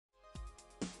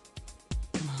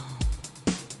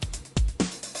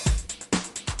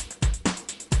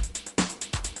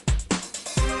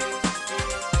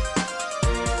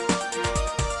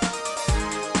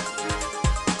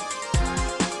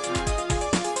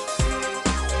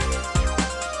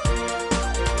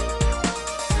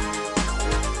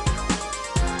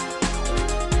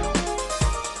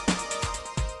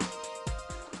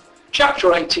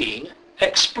Chapter 18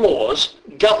 explores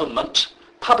government,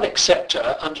 public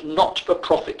sector and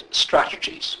not-for-profit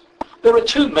strategies. There are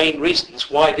two main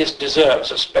reasons why this deserves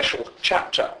a special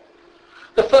chapter.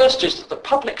 The first is that the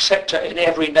public sector in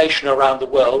every nation around the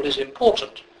world is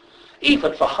important.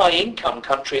 Even for high-income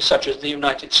countries such as the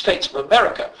United States of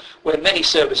America, where many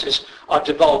services are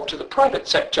devolved to the private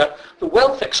sector, the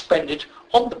wealth expended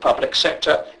on the public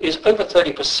sector is over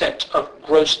 30% of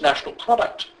gross national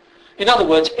product. In other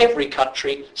words, every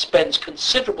country spends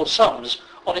considerable sums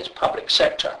on its public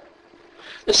sector.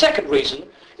 The second reason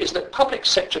is that public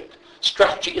sector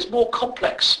strategy is more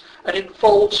complex and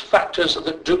involves factors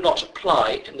that do not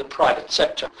apply in the private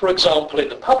sector. For example, in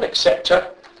the public sector,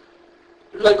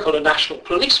 local and national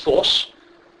police force,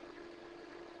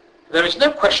 there is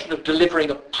no question of delivering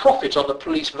a profit on the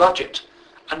police budget,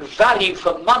 and value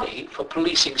for money for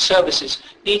policing services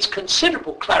needs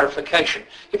considerable clarification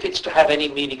if it's to have any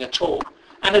meaning at all.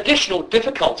 An additional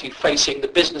difficulty facing the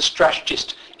business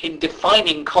strategist in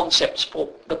defining concepts for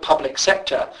the public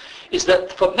sector is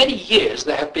that for many years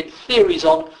there have been theories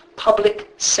on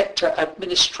public sector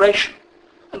administration,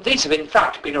 and these have in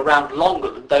fact been around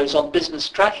longer than those on business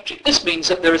strategy. This means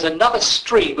that there is another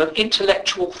stream of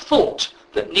intellectual thought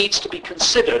that needs to be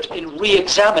considered in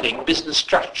re-examining business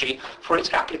strategy for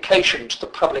its application to the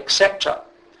public sector.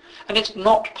 And it's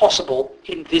not possible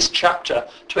in this chapter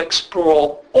to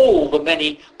explore all the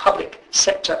many public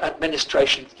sector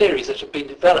administration theories that have been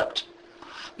developed.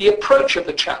 The approach of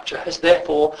the chapter has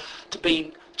therefore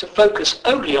been to focus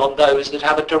only on those that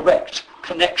have a direct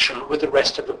connection with the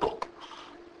rest of the book.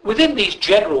 Within these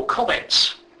general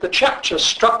comments, the chapter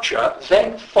structure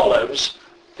then follows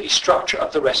the structure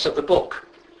of the rest of the book,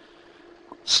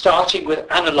 starting with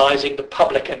analysing the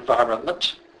public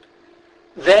environment,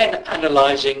 then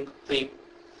analysing the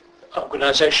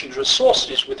organisation's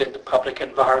resources within the public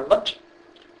environment,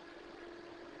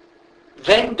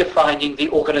 then defining the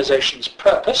organisation's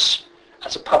purpose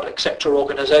as a public sector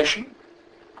organisation,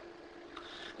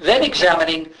 then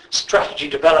examining strategy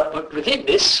development within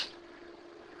this,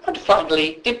 and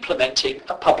finally implementing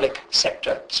a public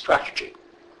sector strategy.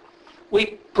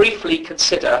 We briefly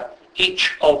consider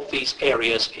each of these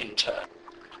areas in turn.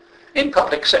 In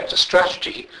public sector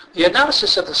strategy, the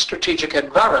analysis of the strategic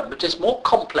environment is more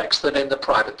complex than in the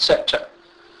private sector.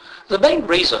 The main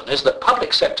reason is that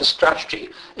public sector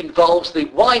strategy involves the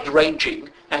wide-ranging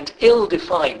and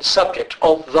ill-defined subject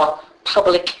of the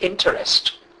public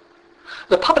interest.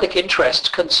 The public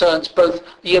interest concerns both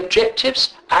the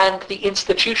objectives and the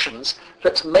institutions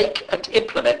that make and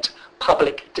implement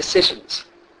public decisions.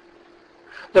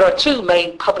 There are two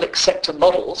main public sector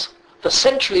models: the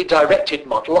centrally directed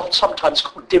model, sometimes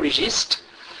called dirigiste,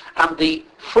 and the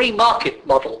free market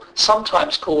model,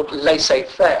 sometimes called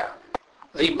laissez-faire.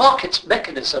 The market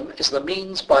mechanism is the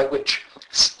means by which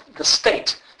the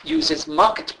state uses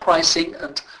market pricing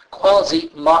and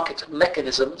quasi-market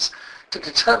mechanisms to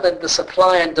determine the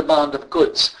supply and demand of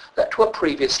goods that were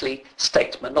previously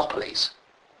state monopolies.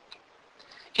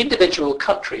 Individual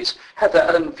countries have their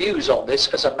own views on this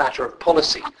as a matter of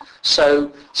policy,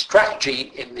 so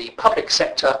strategy in the public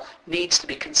sector needs to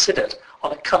be considered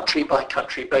on a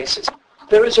country-by-country basis.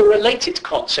 There is a related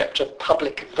concept of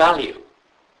public value.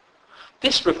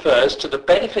 This refers to the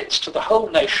benefits to the whole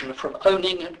nation from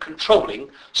owning and controlling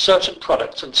certain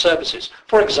products and services,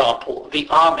 for example, the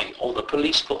army or the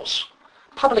police force.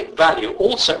 Public value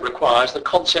also requires the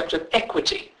concept of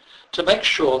equity to make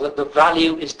sure that the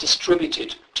value is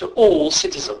distributed to all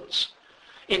citizens.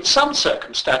 In some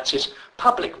circumstances,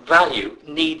 public value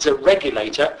needs a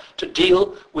regulator to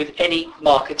deal with any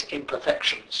market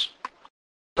imperfections.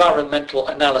 Environmental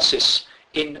analysis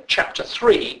in Chapter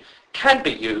 3 can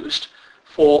be used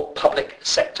for public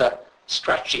sector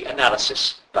strategy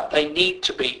analysis, but they need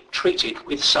to be treated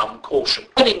with some caution.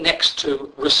 Turning next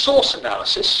to resource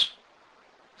analysis,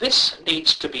 this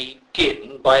needs to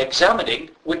begin by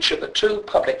examining which of the two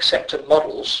public sector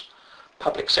models,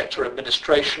 public sector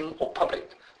administration or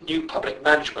new public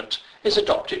management, is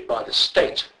adopted by the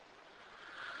state.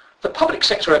 The public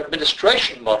sector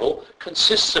administration model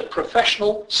consists of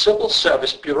professional civil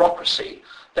service bureaucracy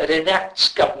that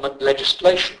enacts government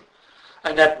legislation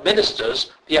and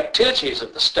administers the activities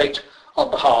of the state on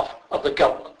behalf of the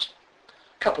government,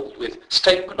 coupled with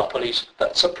state monopolies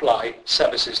that supply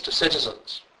services to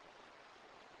citizens.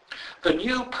 The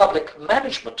new public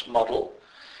management model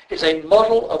is a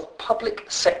model of public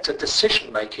sector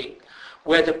decision-making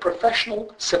where the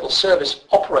professional civil service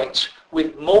operates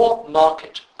with more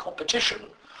market competition,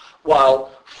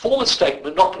 while former state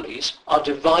monopolies are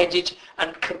divided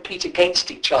and compete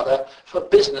against each other for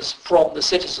business from the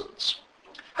citizens.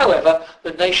 However,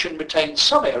 the nation retains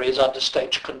some areas under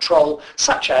state control,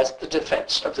 such as the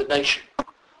defence of the nation.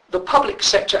 The public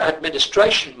sector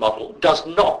administration model does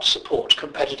not support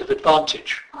competitive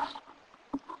advantage.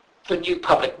 The new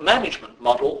public management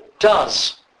model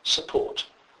does support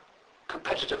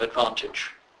competitive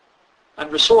advantage.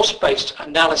 And resource-based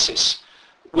analysis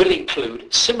will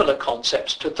include similar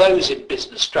concepts to those in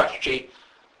business strategy,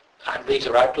 and these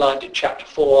are outlined in Chapter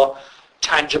 4,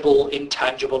 tangible,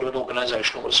 intangible and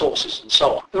organisational resources and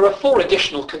so on. There are 4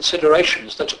 additional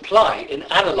considerations that apply in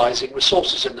analysing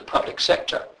resources in the public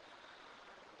sector.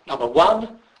 Number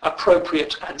 1,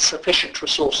 appropriate and sufficient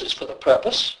resources for the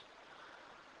purpose.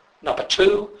 Number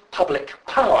 2, public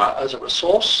power as a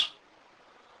resource.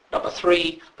 Number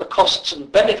 3, the costs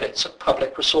and benefits of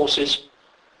public resources.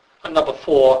 And number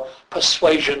 4,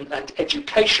 persuasion and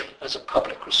education as a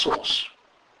public resource.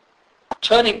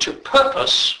 Turning to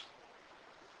purpose,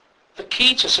 the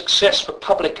key to success for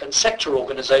public and sector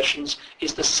organisations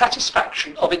is the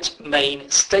satisfaction of its main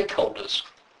stakeholders.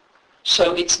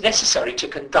 So it's necessary to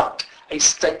conduct a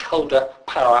stakeholder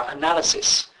power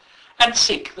analysis and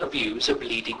seek the views of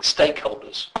leading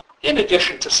stakeholders. In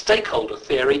addition to stakeholder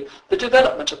theory, the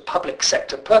development of public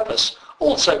sector purpose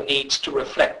also needs to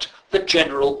reflect the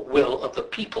general will of the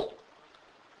people.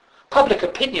 Public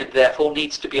opinion, therefore,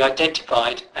 needs to be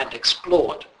identified and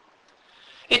explored.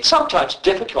 It's sometimes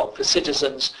difficult for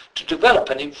citizens to develop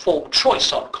an informed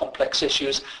choice on complex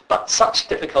issues, but such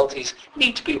difficulties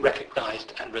need to be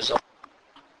recognised and resolved.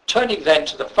 Turning then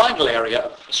to the final area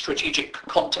of strategic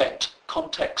content,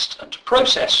 context and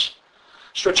process,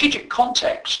 strategic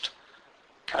context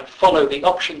can follow the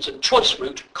options and choice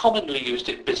route commonly used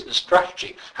in business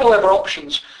strategy. However,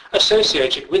 options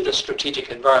associated with the strategic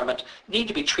environment need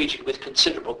to be treated with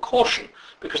considerable caution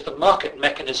because the market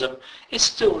mechanism is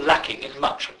still lacking in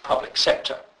much of the public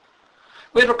sector.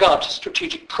 With regard to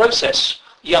strategic process,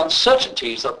 the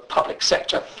uncertainties of the public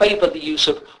sector favour the use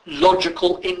of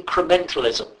logical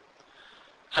incrementalism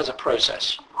as a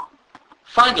process.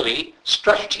 Finally,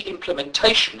 strategy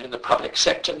implementation in the public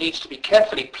sector needs to be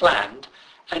carefully planned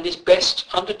and is best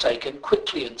undertaken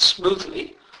quickly and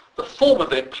smoothly. The form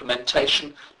of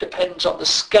implementation depends on the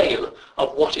scale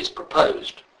of what is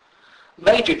proposed.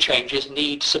 Major changes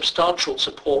need substantial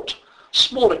support.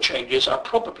 Smaller changes are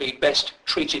probably best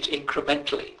treated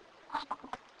incrementally.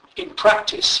 In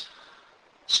practice,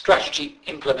 strategy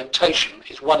implementation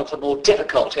is one of the more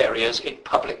difficult areas in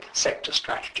public sector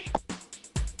strategy.